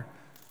honor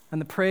and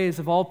the praise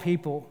of all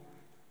people.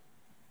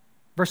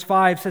 Verse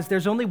 5 says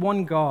there's only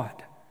one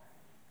God.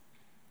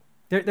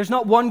 There's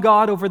not one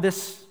God over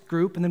this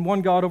group, and then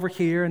one God over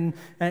here, and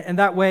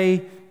that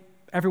way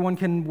everyone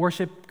can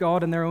worship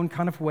God in their own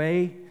kind of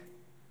way.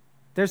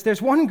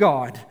 There's one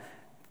God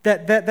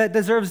that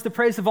deserves the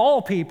praise of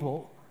all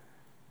people.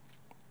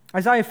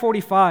 Isaiah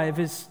 45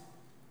 is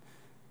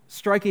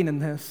striking in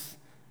this.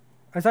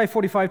 Isaiah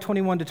 45,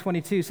 21 to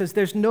 22 says,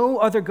 "There's no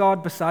other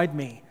God beside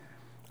me,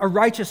 a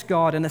righteous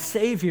God and a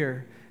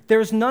Savior. There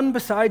is none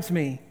besides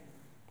me."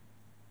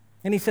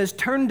 And he says,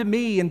 "Turn to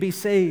me and be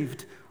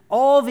saved,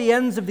 all the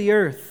ends of the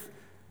earth,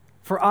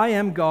 for I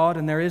am God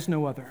and there is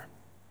no other."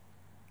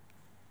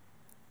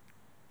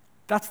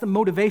 That's the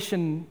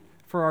motivation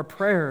for our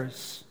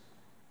prayers.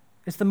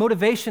 It's the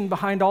motivation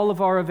behind all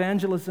of our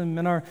evangelism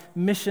and our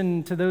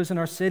mission to those in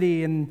our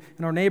city and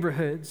in our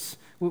neighborhoods.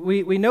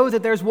 We know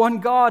that there's one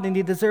God and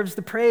He deserves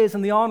the praise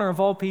and the honor of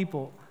all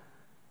people.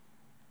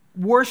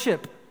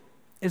 Worship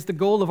is the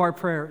goal of our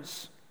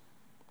prayers.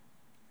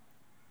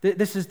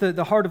 This is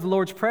the heart of the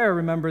Lord's Prayer,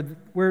 remember.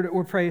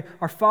 We pray,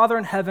 "Our Father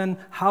in heaven,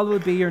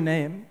 hallowed be your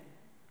name."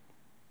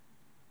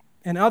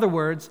 In other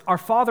words, "Our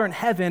Father in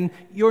heaven,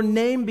 your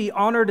name be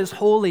honored as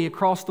holy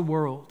across the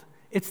world."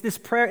 It's this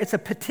prayer, it's a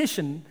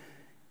petition.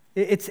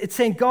 It's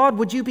saying, "God,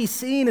 would you be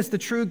seen as the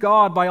true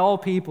God by all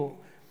people?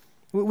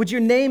 Would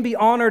your name be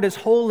honored as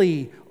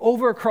holy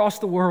over across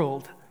the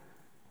world?"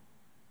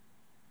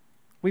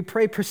 We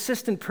pray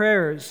persistent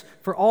prayers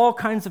for all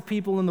kinds of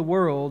people in the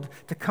world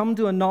to come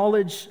to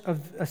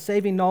a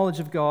saving knowledge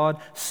of God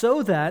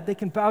so that they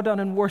can bow down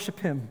and worship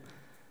Him.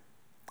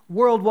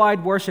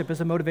 Worldwide worship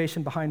is a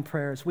motivation behind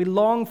prayers. We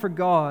long for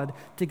God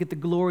to get the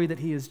glory that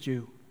He is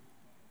due.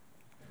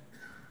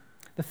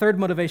 The third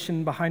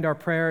motivation behind our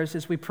prayers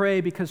is we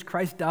pray because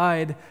Christ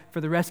died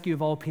for the rescue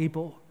of all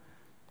people.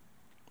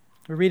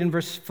 We read in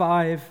verse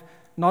 5,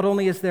 "Not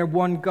only is there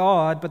one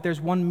God, but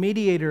there's one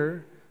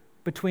mediator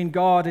between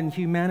God and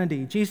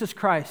humanity, Jesus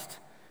Christ,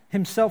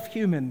 Himself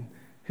human,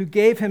 who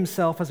gave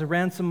Himself as a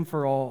ransom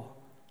for all."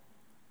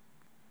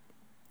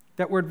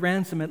 That word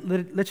ransom, it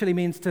literally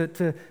means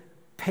to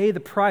pay the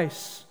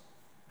price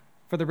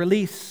for the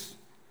release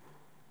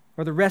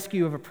or the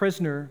rescue of a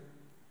prisoner.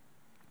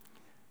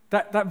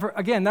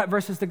 That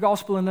verse is the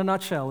gospel in a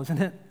nutshell,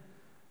 isn't it?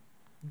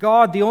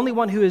 God, the only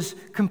one who is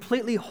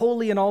completely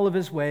holy in all of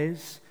His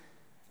ways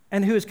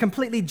and who is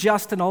completely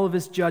just in all of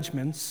His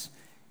judgments,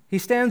 He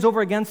stands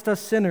over against us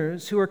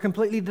sinners who are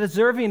completely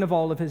deserving of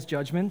all of His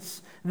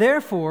judgments.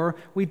 Therefore,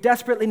 we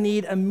desperately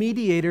need a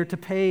mediator to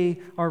pay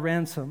our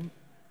ransom.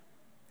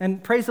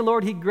 And praise the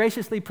Lord, He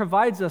graciously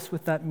provides us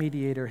with that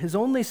mediator, His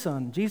only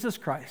Son, Jesus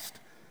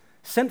Christ,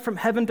 sent from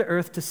heaven to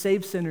earth to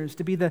save sinners,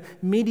 to be the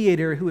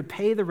mediator who would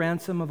pay the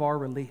ransom of our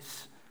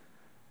release.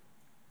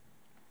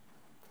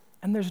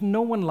 And there's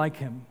no one like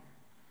Him.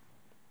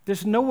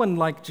 There's no one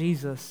like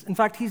Jesus. In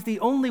fact, He's the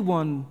only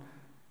one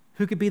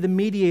who could be the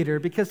mediator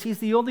because He's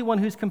the only one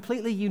who's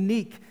completely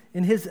unique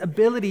in His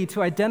ability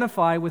to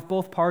identify with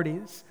both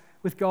parties,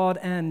 with God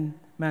and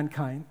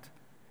mankind.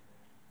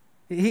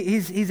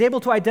 He's able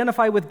to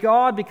identify with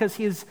God because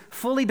He is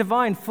fully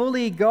divine,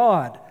 fully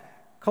God.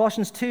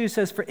 Colossians 2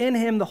 says, "For in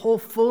Him the whole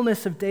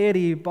fullness of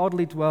deity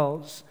bodily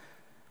dwells."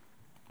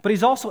 But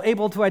He's also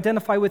able to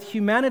identify with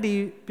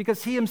humanity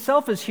because He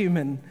Himself is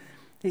human.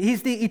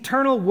 He's the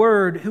eternal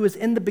Word who was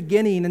in the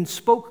beginning and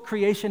spoke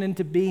creation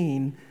into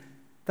being,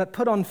 that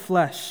put on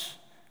flesh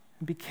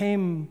and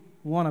became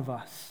one of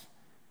us.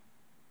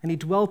 And He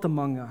dwelt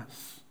among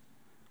us.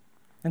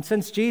 And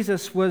since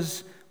Jesus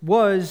was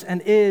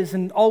and is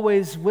and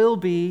always will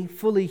be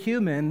fully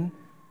human,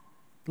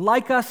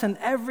 like us in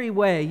every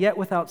way, yet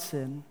without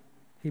sin,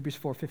 Hebrews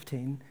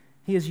 4:15,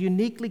 He is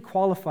uniquely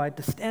qualified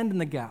to stand in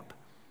the gap,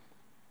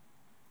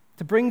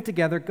 to bring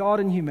together God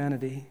and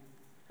humanity.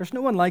 There's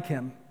no one like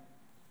Him.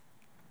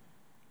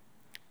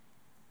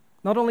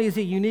 Not only is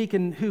He unique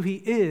in who He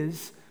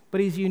is,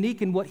 but He's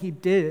unique in what He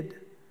did.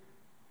 It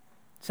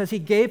says He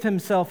gave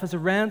Himself as a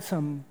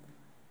ransom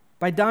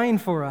by dying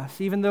for us,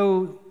 even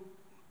though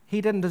He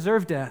didn't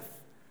deserve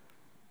death.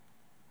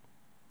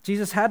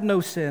 Jesus had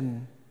no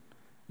sin,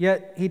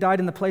 yet He died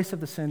in the place of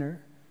the sinner.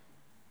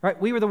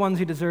 Right? We were the ones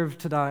who deserved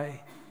to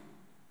die,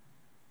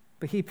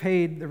 but He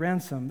paid the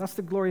ransom. That's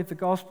the glory of the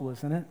gospel,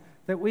 isn't it?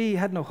 That we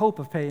had no hope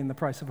of paying the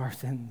price of our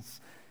sins.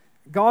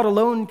 God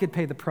alone could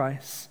pay the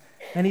price,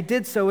 and He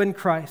did so in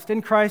Christ.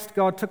 In Christ,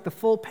 God took the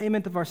full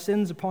payment of our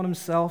sins upon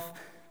Himself,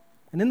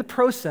 and in the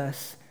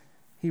process,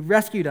 He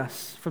rescued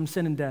us from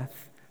sin and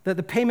death. That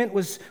the payment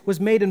was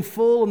made in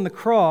full on the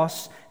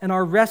cross, and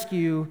our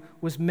rescue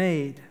was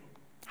made.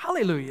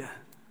 Hallelujah.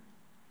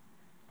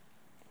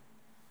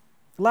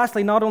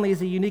 Lastly, not only is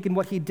He unique in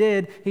what He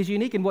did, He's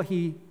unique in what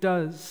He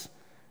does.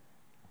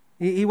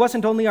 He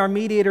wasn't only our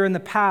mediator in the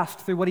past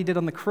through what He did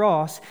on the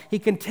cross, He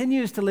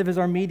continues to live as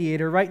our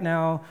mediator right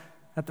now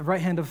at the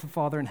right hand of the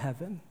Father in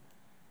heaven.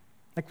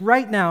 Like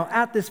right now,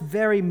 at this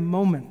very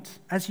moment,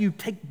 as you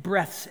take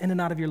breaths in and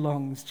out of your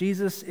lungs,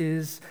 Jesus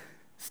is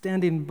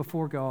standing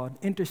before God,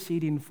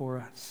 interceding for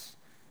us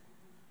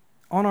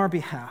on our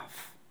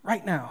behalf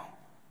right now.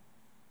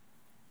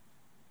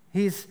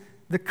 He's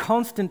the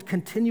constant,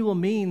 continual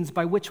means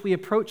by which we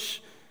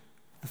approach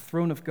the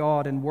throne of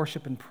God in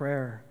worship and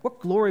prayer. What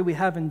glory we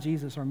have in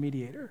Jesus, our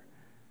mediator.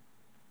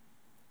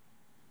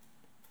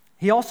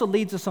 He also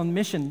leads us on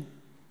mission,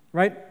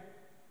 right?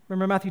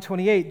 Remember Matthew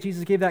 28,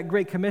 Jesus gave that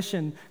great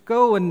commission.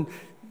 Go and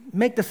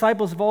make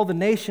disciples of all the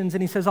nations.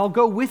 And he says, I'll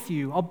go with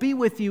you. I'll be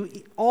with you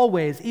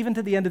always, even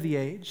to the end of the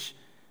age.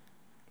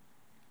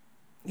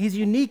 He's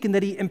unique in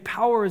that he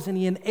empowers and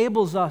he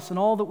enables us in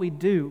all that we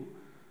do.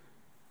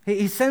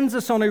 He sends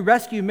us on a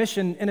rescue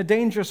mission in a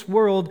dangerous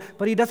world,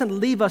 but he doesn't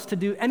leave us to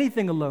do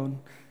anything alone.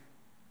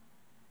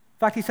 In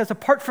fact, he says,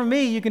 apart from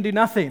me, you can do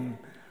nothing.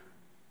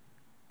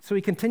 So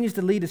he continues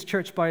to lead his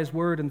church by his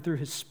word and through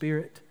his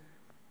Spirit.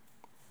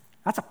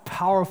 That's a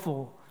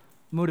powerful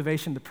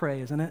motivation to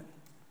pray, isn't it?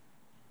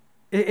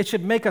 It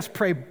should make us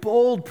pray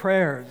bold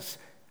prayers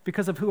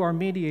because of who our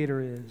mediator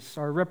is,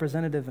 our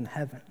representative in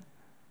heaven.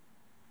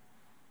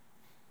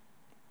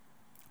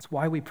 That's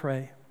why we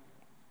pray.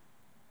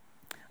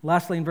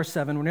 Lastly, in verse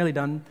 7, we're nearly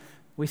done,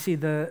 we see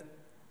the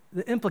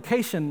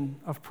implication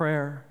of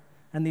prayer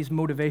and these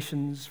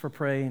motivations for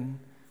praying.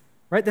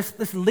 Right?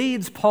 This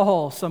leads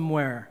Paul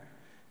somewhere.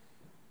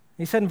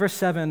 He said in verse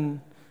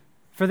 7,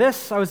 for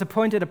this I was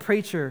appointed a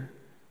preacher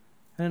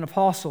and an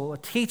apostle, a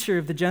teacher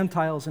of the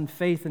Gentiles in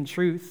faith and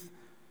truth.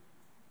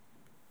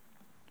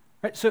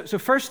 Right? So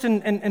first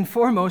and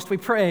foremost, we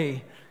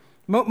pray.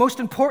 Most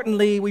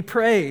importantly, we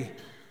pray.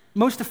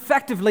 Most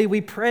effectively,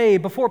 we pray.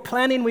 Before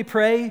planning, we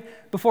pray.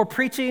 Before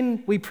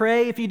preaching, we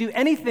pray. If you do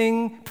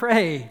anything,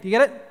 pray. Do you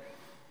get it?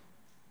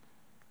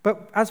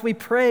 But as we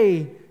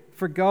pray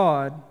for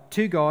God,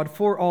 to God,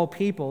 for all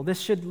people, this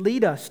should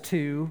lead us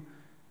to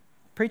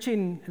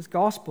preaching his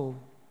gospel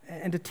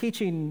and to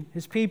teaching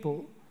his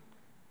people.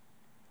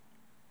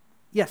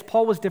 Yes,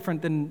 Paul was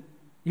different than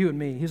you and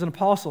me. He was an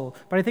apostle.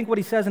 But I think what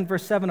he says in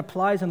verse 7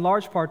 applies in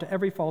large part to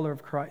every follower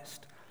of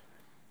Christ.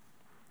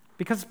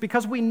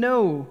 Because we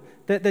know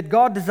that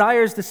God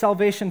desires the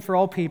salvation for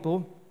all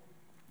people,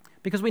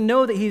 because we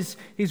know that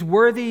he's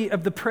worthy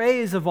of the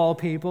praise of all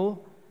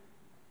people,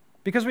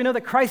 because we know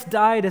that Christ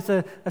died as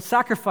a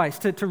sacrifice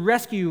to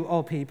rescue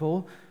all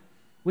people,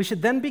 we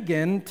should then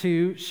begin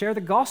to share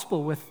the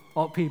gospel with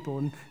all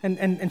people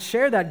and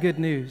share that good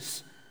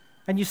news.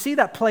 And you see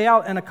that play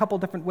out in a couple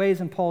different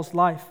ways in Paul's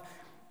life.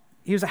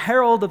 He was a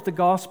herald of the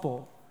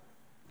gospel.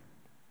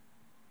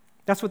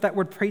 That's what that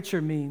word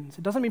preacher means.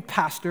 It doesn't mean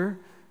pastor.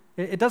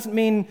 It doesn't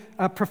mean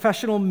a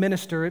professional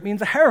minister. It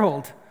means a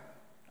herald,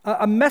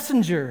 a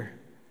messenger.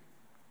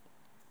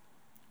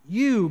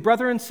 You,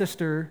 brother and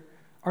sister,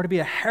 are to be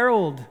a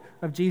herald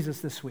of Jesus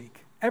this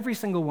week. Every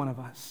single one of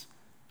us.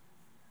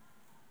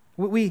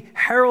 We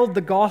herald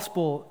the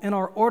gospel in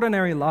our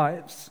ordinary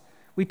lives.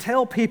 We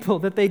tell people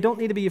that they don't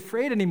need to be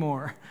afraid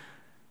anymore.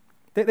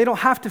 That they don't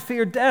have to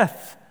fear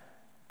death.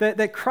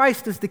 That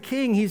Christ is the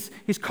King.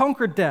 He's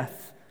conquered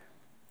death.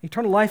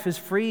 Eternal life is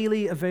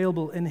freely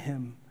available in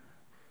him.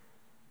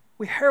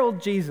 We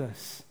herald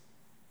Jesus.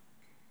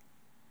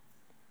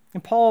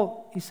 And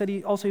Paul, he said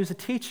he was a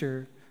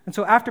teacher. And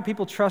so after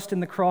people trust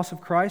in the cross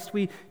of Christ,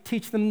 we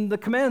teach them the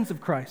commands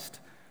of Christ.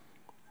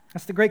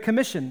 That's the Great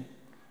Commission.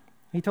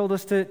 He told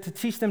us to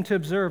teach them to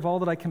observe all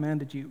that I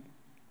commanded you.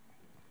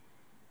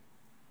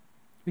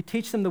 We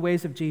teach them the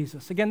ways of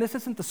Jesus. Again, this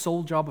isn't the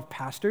sole job of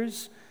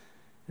pastors.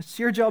 It's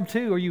your job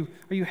too. Are you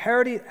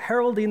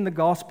heralding the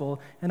gospel,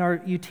 and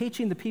are you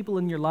teaching the people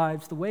in your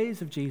lives the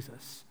ways of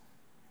Jesus?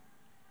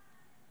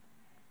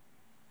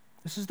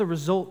 This is the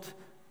result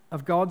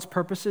of God's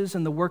purposes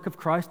and the work of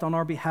Christ on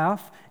our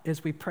behalf,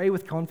 is we pray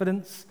with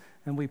confidence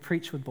and we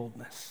preach with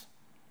boldness.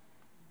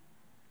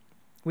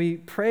 We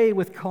pray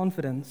with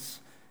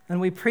confidence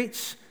and we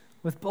preach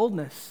with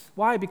boldness.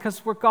 Why?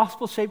 Because we're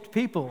gospel-shaped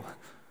people.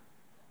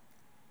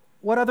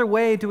 What other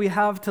way do we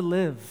have to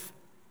live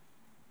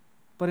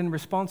but in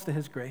response to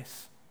his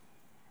grace?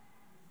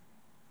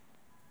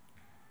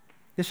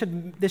 This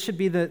should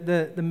be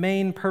the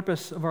main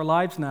purpose of our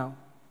lives now.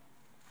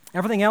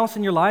 Everything else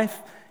in your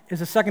life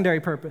is a secondary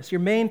purpose. Your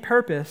main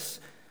purpose,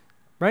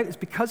 right, is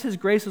because his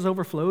grace has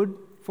overflowed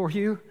for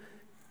you.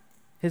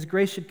 His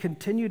grace should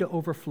continue to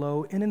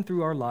overflow in and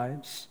through our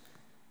lives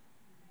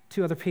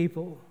to other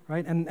people,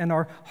 right? And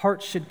our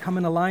hearts should come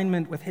in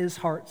alignment with his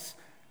hearts.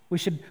 We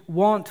should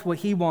want what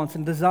he wants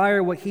and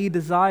desire what he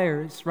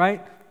desires,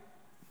 right?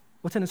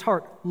 What's in his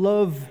heart?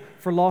 Love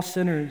for lost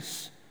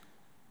sinners.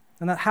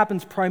 And that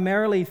happens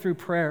primarily through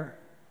prayer.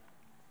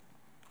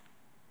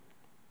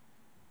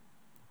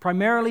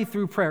 Primarily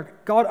through prayer.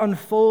 God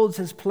unfolds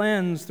his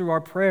plans through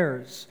our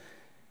prayers.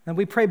 And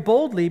we pray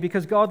boldly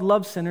because God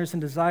loves sinners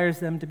and desires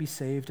them to be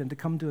saved and to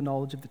come to a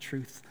knowledge of the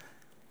truth.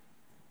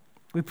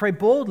 We pray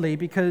boldly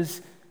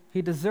because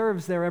he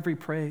deserves their every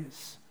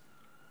praise.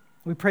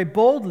 We pray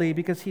boldly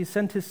because he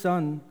sent his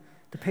Son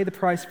to pay the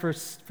price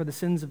for the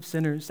sins of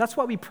sinners. That's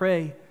why we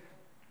pray.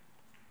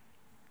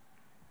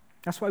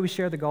 That's why we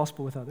share the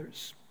gospel with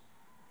others.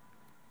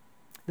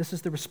 This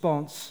is the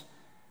response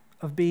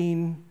of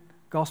being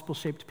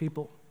gospel-shaped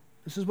people.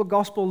 This is what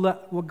gospel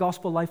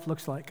life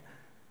looks like.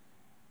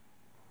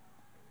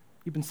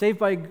 You've been saved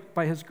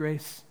by his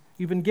grace.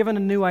 You've been given a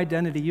new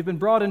identity. You've been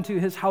brought into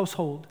his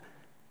household.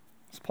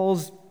 It's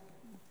Paul's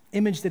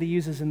image that he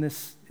uses in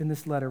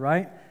this letter,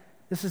 right?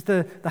 This is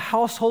the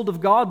household of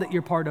God that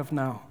you're part of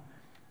now.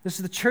 This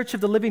is the church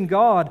of the living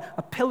God,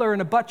 a pillar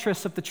and a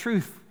buttress of the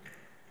truth.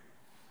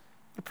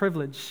 A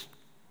privilege.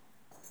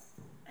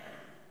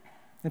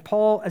 And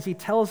Paul, as he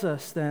tells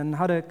us then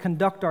how to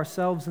conduct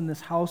ourselves in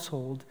this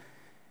household,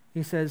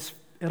 he says,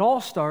 it all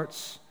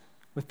starts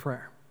with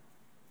prayer.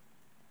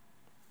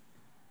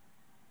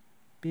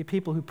 Be a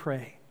people who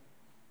pray.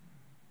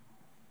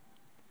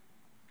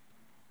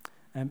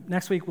 And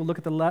next week, we'll look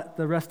at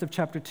the rest of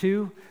chapter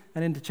 2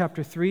 and into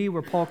chapter 3,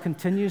 where Paul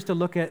continues to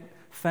look at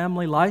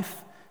family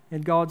life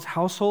in God's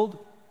household.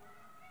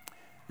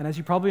 And as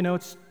you probably know,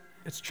 it's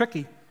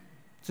tricky.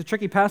 It's a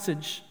tricky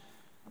passage,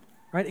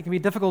 right? It can be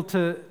difficult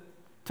to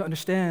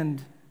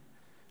understand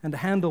and to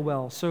handle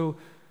well. So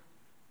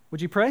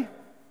would you pray?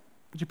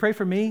 Would you pray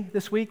for me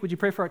this week? Would you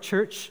pray for our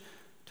church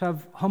to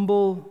have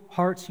humble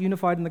hearts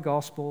unified in the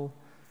gospel?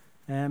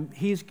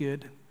 He's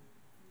good.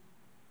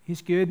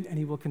 He's good, and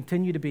he will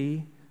continue to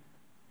be.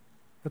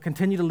 He'll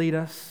continue to lead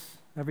us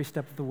every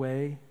step of the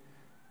way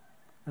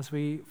as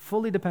we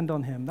fully depend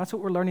on him. That's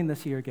what we're learning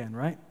this year again,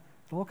 right?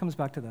 It all comes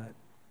back to that.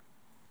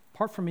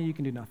 Apart from me, you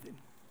can do nothing.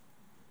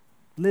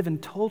 Live in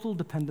total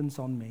dependence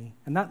on me,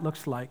 and that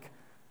looks like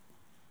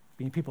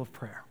being people of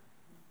prayer.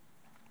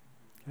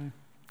 Okay?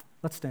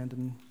 Let's stand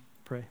and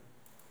pray.